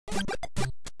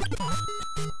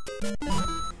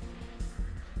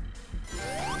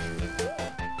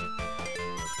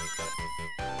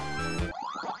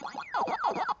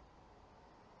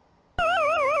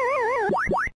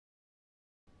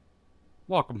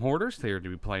Welcome, Hoarders. Here to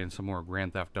be playing some more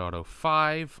Grand Theft Auto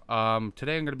 5.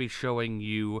 Today I'm going to be showing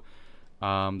you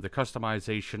the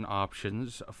customization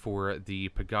options for the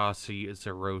Pegassi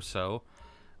Zorruso.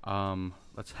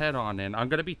 Let's head on in. I'm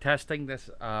going to be testing this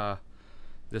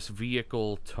this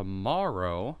vehicle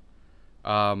tomorrow.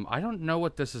 I don't know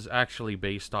what this is actually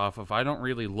based off of. I don't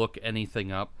really look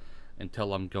anything up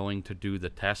until I'm going to do the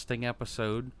testing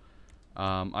episode.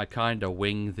 I kind of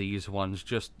wing these ones.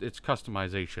 Just, it's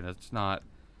customization. It's not,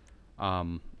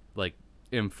 like,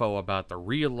 info about the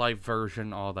real-life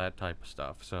version, all that type of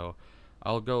stuff. So,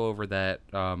 I'll go over that,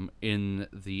 in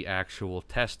the actual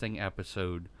testing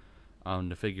episode,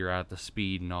 to figure out the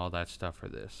speed and all that stuff for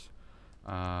this.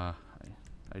 I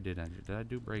did engine. Did I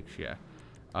do brakes? Yeah.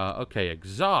 Okay,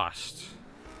 exhaust.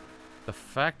 The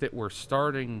fact that we're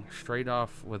starting straight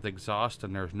off with exhaust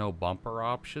and there's no bumper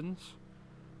options.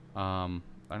 I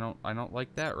don't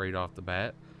like that right off the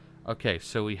bat. Okay,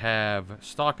 so we have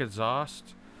stock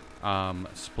exhaust,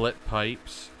 split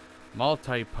pipes,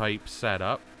 multi-pipe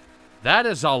setup. That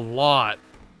is a lot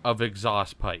of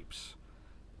exhaust pipes.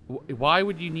 Why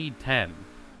would you need 10?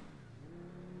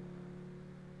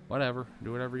 Whatever,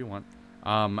 do whatever you want.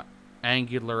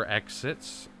 Angular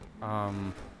exits.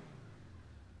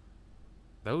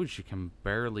 Those you can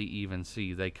barely even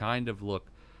see. They kind of look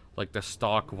like the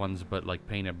stock ones, but like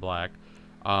painted black.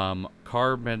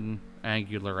 Carbon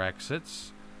angular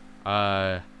exits.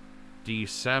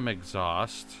 Desem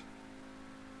exhaust.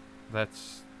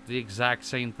 That's the exact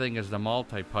same thing as the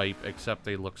multi-pipe, except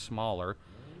they look smaller.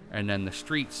 And then the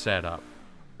street setup.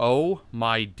 Oh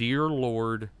my dear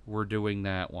lord, we're doing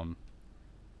that one.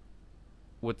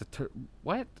 With the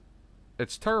what?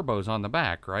 It's turbos on the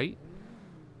back, right?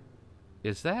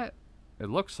 Is that? It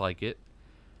looks like it.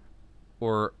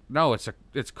 Or no,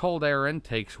 it's cold air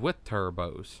intakes with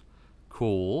turbos.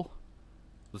 Cool.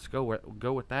 Let's go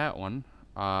with that one.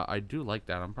 I do like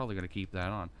that. I'm probably gonna keep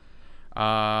that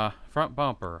on. Front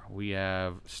bumper. We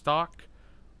have stock,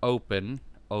 open,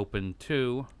 open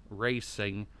 2,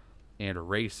 racing, and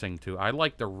racing 2. I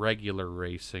like the regular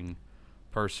racing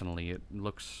personally. It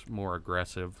looks more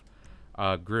aggressive.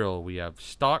 Grill. We have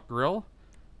stock grill,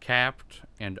 capped,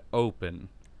 and open.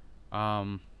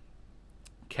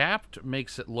 Capped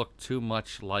makes it look too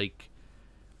much like,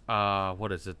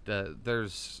 what is it?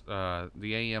 There's, the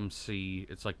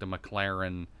AMC, it's like the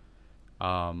McLaren,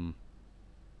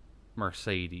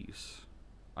 Mercedes.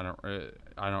 I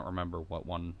don't remember what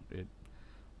one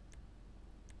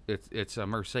it's a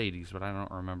Mercedes, but I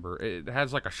don't remember. It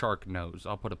has like a shark nose.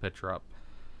 I'll put a picture up.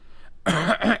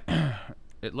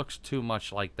 It looks too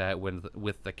much like that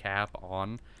with the cap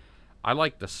on. I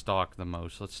like the stock the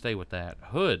most. Let's stay with that.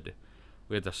 Hood.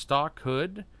 We have the stock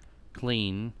hood,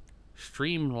 clean,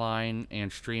 streamline,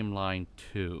 and streamline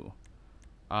 2.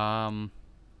 I'm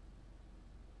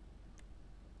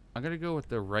gonna go with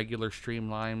the regular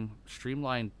streamline.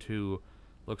 Streamline 2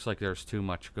 looks like there's too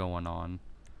much going on.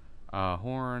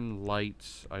 Horn,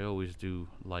 lights. I always do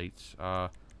lights.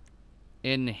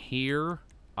 In here,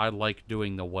 I like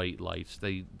doing the white lights.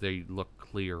 They look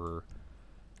clearer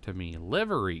to me.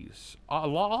 Liveries.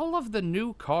 All of the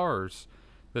new cars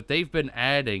that they've been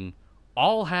adding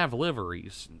all have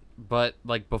liveries, but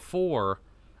like before,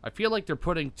 I feel like they're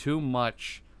putting too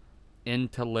much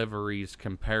into liveries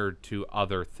compared to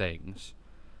other things.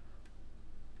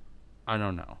 I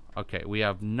don't know. Okay, we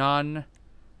have none.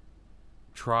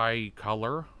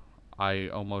 Tricolor. I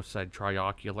almost said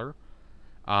triocular.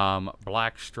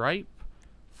 Black stripe.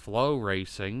 Flow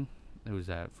Racing. Who's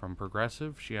that? From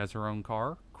Progressive. She has her own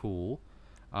car. Cool.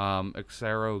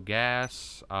 Xero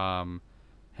Gas.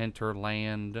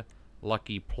 Hinterland,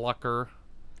 Lucky Plucker,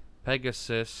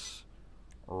 Pegasus,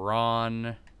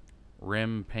 Ron,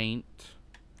 Rim Paint,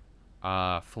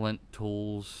 Flint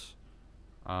Tools,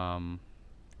 and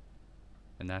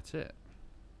that's it.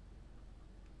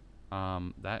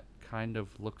 That kind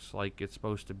of looks like it's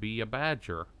supposed to be a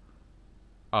badger.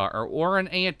 Or an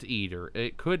anteater.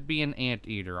 It could be an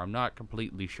anteater. I'm not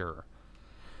completely sure.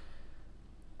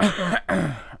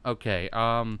 Okay,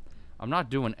 I'm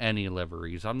not doing any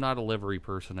liveries. I'm not a livery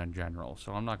person in general,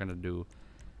 so I'm not going to do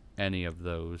any of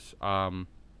those. Now,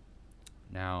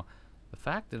 the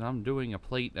fact that I'm doing a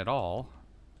plate at all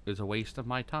is a waste of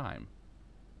my time,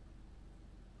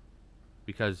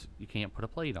 because you can't put a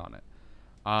plate on it.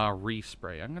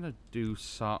 Respray. I'm going to do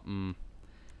something.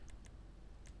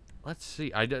 Let's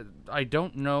see. I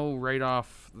don't know right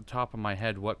off the top of my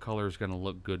head what color is going to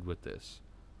look good with this.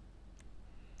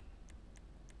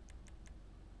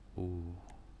 Ooh.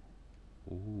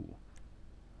 Ooh.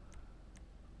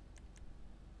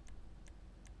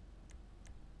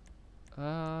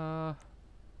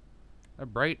 A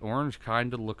bright orange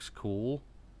kind of looks cool.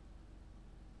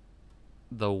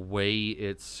 The way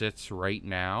it sits right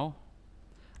now.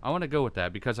 I want to go with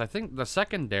that because I think the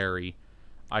secondary,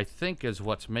 I think, is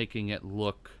what's making it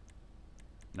look...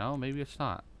 No, maybe it's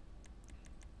not.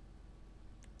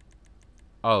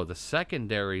 Oh, the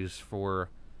secondaries for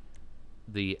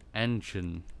the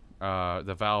engine,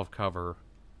 the valve cover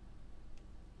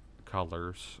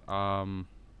colors. Of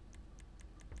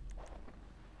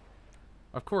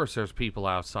course, there's people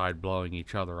outside blowing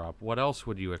each other up. What else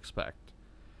would you expect?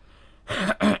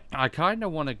 I kind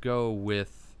of want to go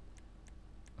with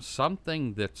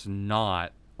something that's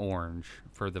not orange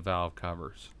for the valve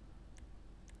covers.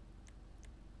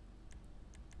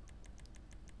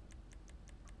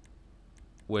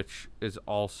 Which is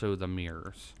also the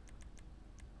mirrors.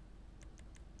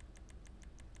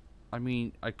 I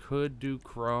mean, I could do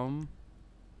chrome.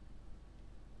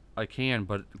 I can,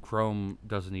 but chrome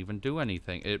doesn't even do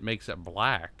anything. It makes it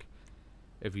black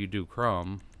if you do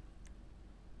chrome.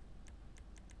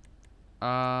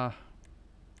 I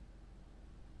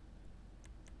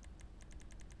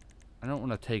don't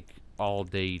want to take all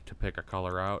day to pick a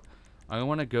color out. I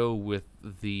want to go with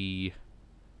the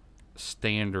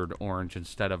standard orange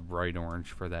instead of bright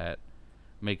orange for that.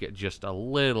 Make it just a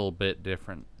little bit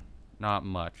different. Not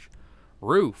much.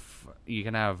 Roof. You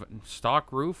can have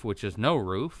stock roof, which is no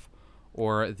roof,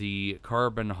 or the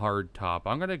carbon hard top.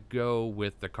 I'm going to go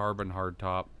with the carbon hard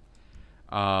top.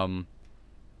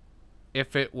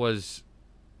 If it was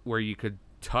where you could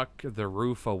tuck the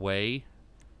roof away,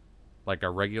 like a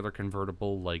regular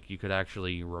convertible, like you could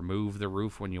actually remove the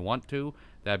roof when you want to,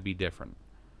 that'd be different.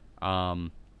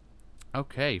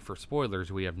 Okay, for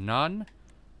spoilers, we have none.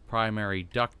 Primary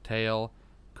ducktail,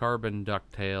 carbon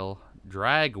ducktail,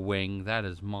 drag wing, that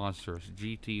is monstrous,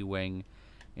 GT wing,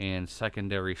 and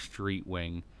secondary street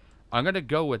wing. I'm going to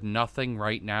go with nothing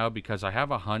right now because I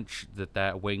have a hunch that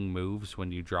that wing moves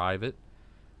when you drive it.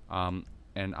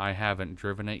 And I haven't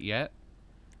driven it yet.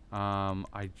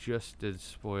 I just did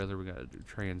spoiler. We got to do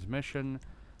transmission,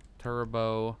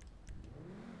 turbo.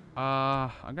 I'm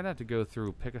going to have to go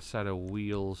through, pick a set of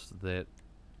wheels that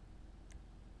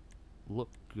look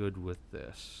good with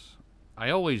this. I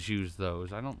always use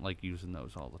those. I don't like using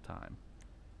those all the time.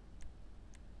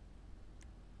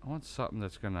 I want something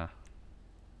that's going to...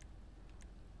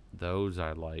 Those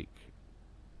I like.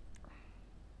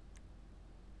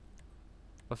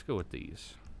 Let's go with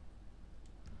these.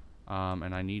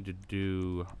 And I need to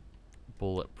do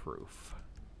bulletproof.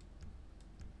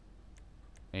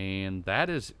 And that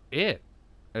is it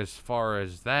as far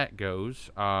as that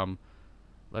goes.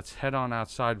 Let's head on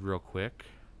outside real quick.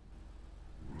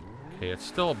 Okay, it's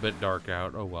still a bit dark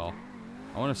out. Oh well.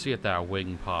 I want to see if that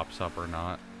wing pops up or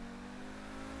not.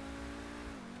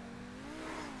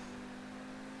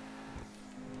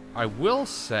 I will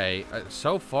say,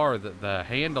 so far, that the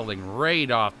handling right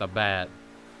off the bat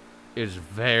is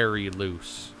very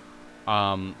loose.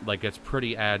 Like, it's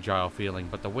pretty agile feeling,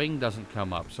 but the wing doesn't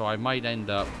come up, so I might end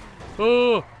up...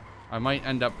 Oh! I might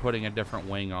end up putting a different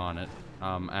wing on it,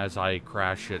 as I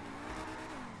crash it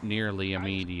nearly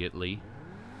immediately.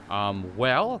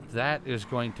 Well, that is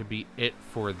going to be it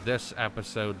for this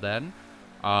episode, then.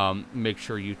 Make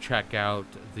sure you check out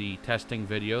the testing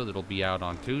video that'll be out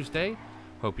on Tuesday.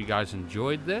 Hope you guys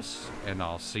enjoyed this, and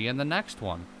I'll see you in the next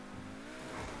one.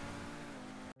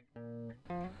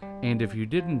 And if you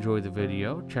did enjoy the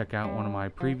video, check out one of my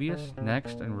previous,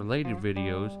 next, and related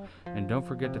videos, and don't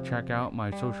forget to check out my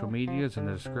social medias in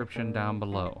the description down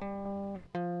below.